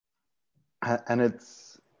And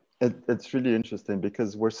it's really interesting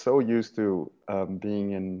because we're so used to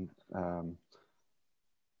being in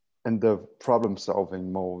the problem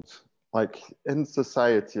solving mode, like in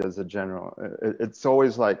society as a general. It's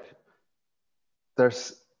always like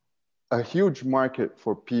there's a huge market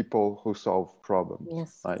for people who solve problems.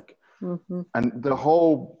 Yes. Like, Mm-hmm. and the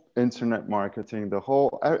whole internet marketing, the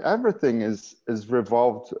whole everything is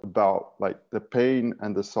revolved about like the pain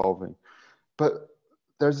and the solving. But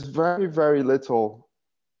there's very, very little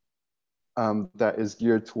that is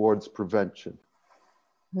geared towards prevention.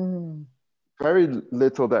 Very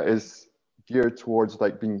little that is geared towards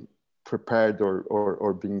like being prepared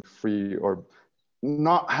or being free or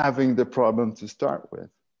not having the problem to start with.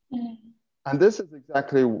 And this is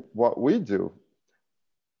exactly what we do.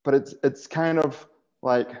 But it's kind of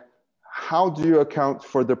like, how do you account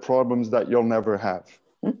for the problems that you'll never have?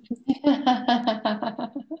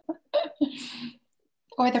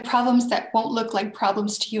 Or the problems that won't look like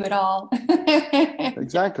problems to you at all.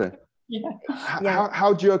 Exactly. Yeah.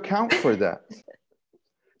 How do you account for that?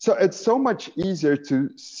 So it's so much easier to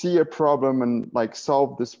see a problem and like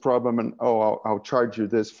solve this problem and, oh, I'll charge you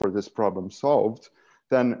this for this problem solved,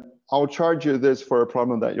 than I'll charge you this for a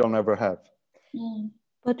problem that you'll never have.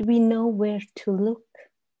 But we know where to look.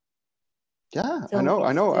 Yeah, so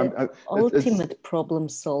I know. Ultimate problem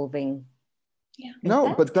solving. Yeah.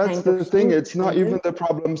 No, but that's the thing. It's not even the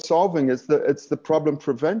problem solving. It's the problem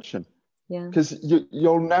prevention. Yeah. Because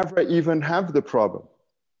you'll never even have the problem.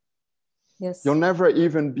 Yes. You'll never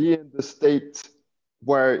even be in the state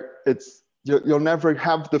where you'll never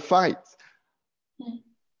have the fight.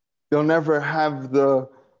 You'll never have the,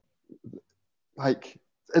 like,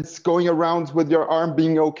 it's going around with your arm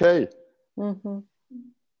being okay. Mm-hmm.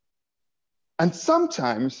 And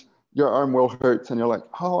sometimes your arm will hurt and you're like,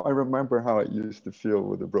 oh, I remember how it used to feel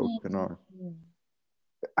with a broken arm.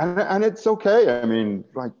 And it's okay. I mean,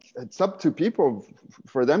 like, it's up to people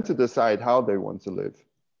for them to decide how they want to live,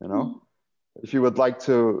 you know? If you would like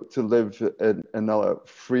to live in a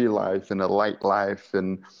free life, in a light life,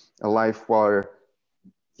 in a life where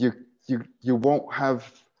you won't have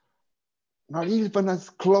not even as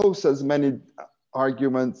close as many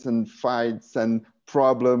arguments and fights and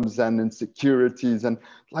problems and insecurities, and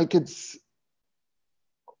like, it's,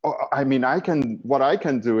 I mean, what I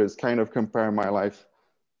can do is kind of compare my life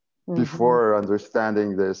before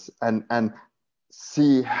understanding this and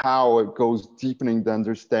see how it goes deepening the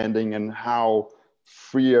understanding and how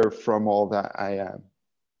freer from all that I am.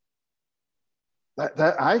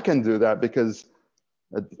 That I can do that because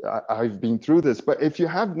I've been through this. But if you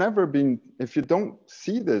have never been, if you don't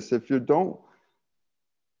see this, if you don't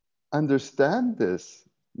understand this,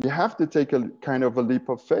 you have to take a kind of a leap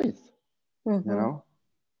of faith, you know,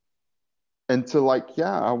 into like,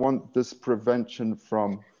 yeah, I want this prevention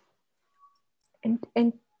from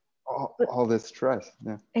and all this stress.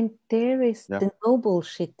 Yeah. And there is the no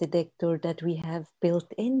bullshit detector that we have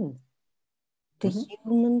built in. The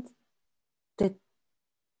human, that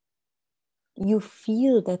you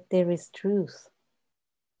feel that there is truth.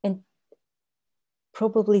 And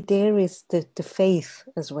probably there is the faith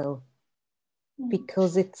as well.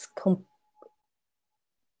 Because it's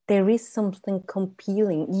there is something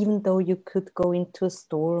compelling, even though you could go into a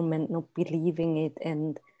storm and not believing it.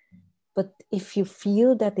 But if you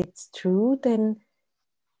feel that it's true, then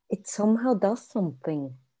it somehow does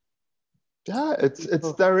something. Yeah,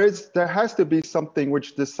 there has to be something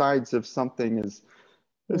which decides if something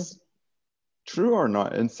is true or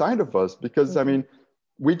not inside of us. Because I mean,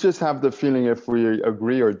 we just have the feeling if we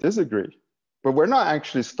agree or disagree, but we're not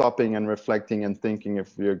actually stopping and reflecting and thinking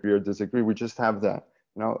if we agree or disagree. We just have that,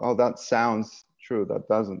 you know, oh, that sounds true, that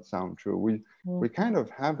doesn't sound true. We kind of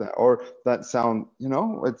have that, or that sound, you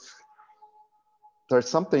know, there's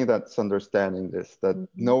something that's understanding this, that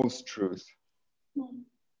knows truth.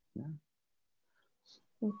 Yeah.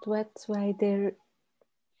 And that's why they're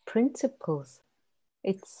principles.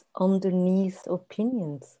 It's underneath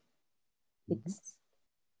opinions.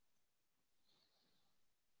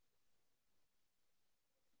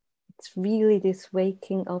 It's really this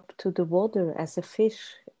waking up to the water as a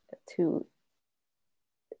fish. You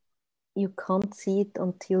can't see it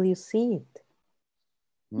until you see it.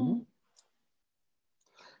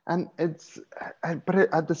 And but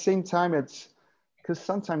at the same time, it's because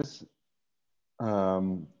sometimes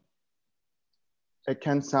it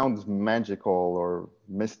can sound magical or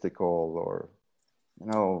mystical or, you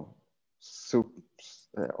know,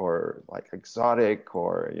 or like exotic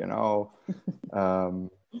or, you know,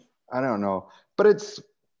 I don't know, but it's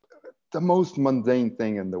the most mundane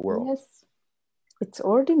thing in the world. Yes. It's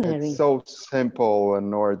ordinary. It's so simple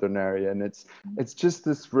and ordinary, and it's just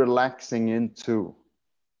this relaxing into.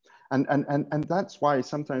 And that's why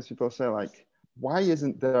sometimes people say, like, why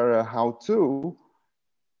isn't there a how-to?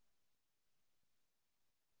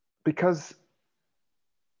 Because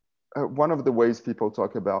one of the ways people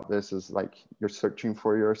talk about this is like you're searching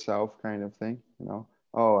for yourself kind of thing, you know?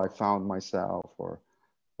 Oh, I found myself or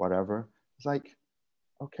whatever. It's like,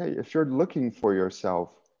 okay, if you're looking for yourself,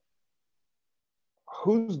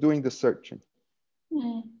 who's doing the searching?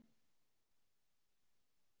 Mm.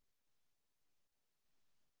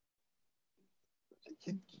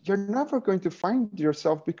 You're never going to find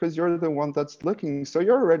yourself because you're the one that's looking. So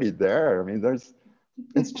you're already there. I mean,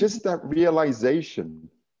 it's just that realization.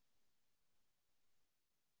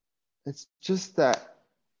 It's just that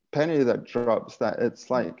penny that drops, that it's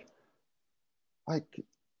like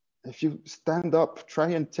if you stand up, try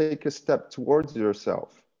and take a step towards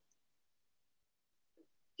yourself.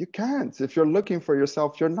 You can't. If you're looking for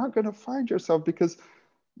yourself, you're not going to find yourself because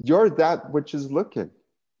you're that which is looking.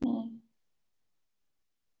 Mm.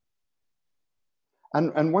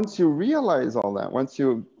 And once you realize all that, once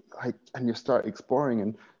you and you start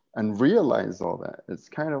exploring and realize all that, it's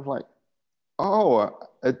kind of like, oh,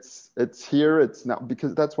 it's here, it's now,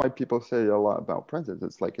 because that's why people say a lot about presence.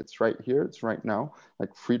 It's like, it's right here, it's right now.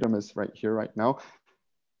 Like freedom is right here, right now.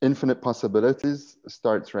 Infinite possibilities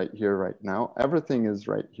starts right here, right now. Everything is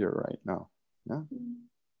right here, right now. Yeah. Mm.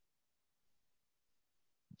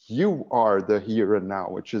 You are the here and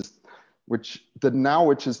now, the now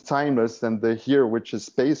which is timeless, and the here which is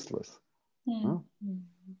spaceless. Mm. Huh?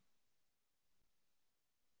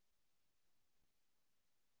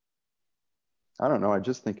 I don't know. I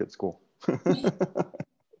just think it's cool.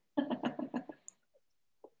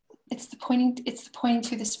 It's the pointing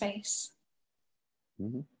to the space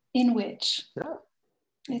Mm-hmm. in which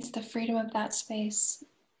it's the freedom of that space.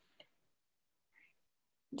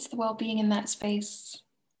 It's the well-being in that space.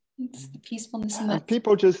 It's the peacefulness in that. And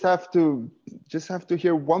people just have to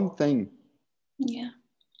hear one thing. Yeah.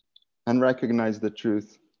 And recognize the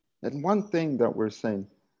truth. And one thing that we're saying,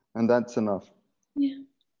 and that's enough. Yeah.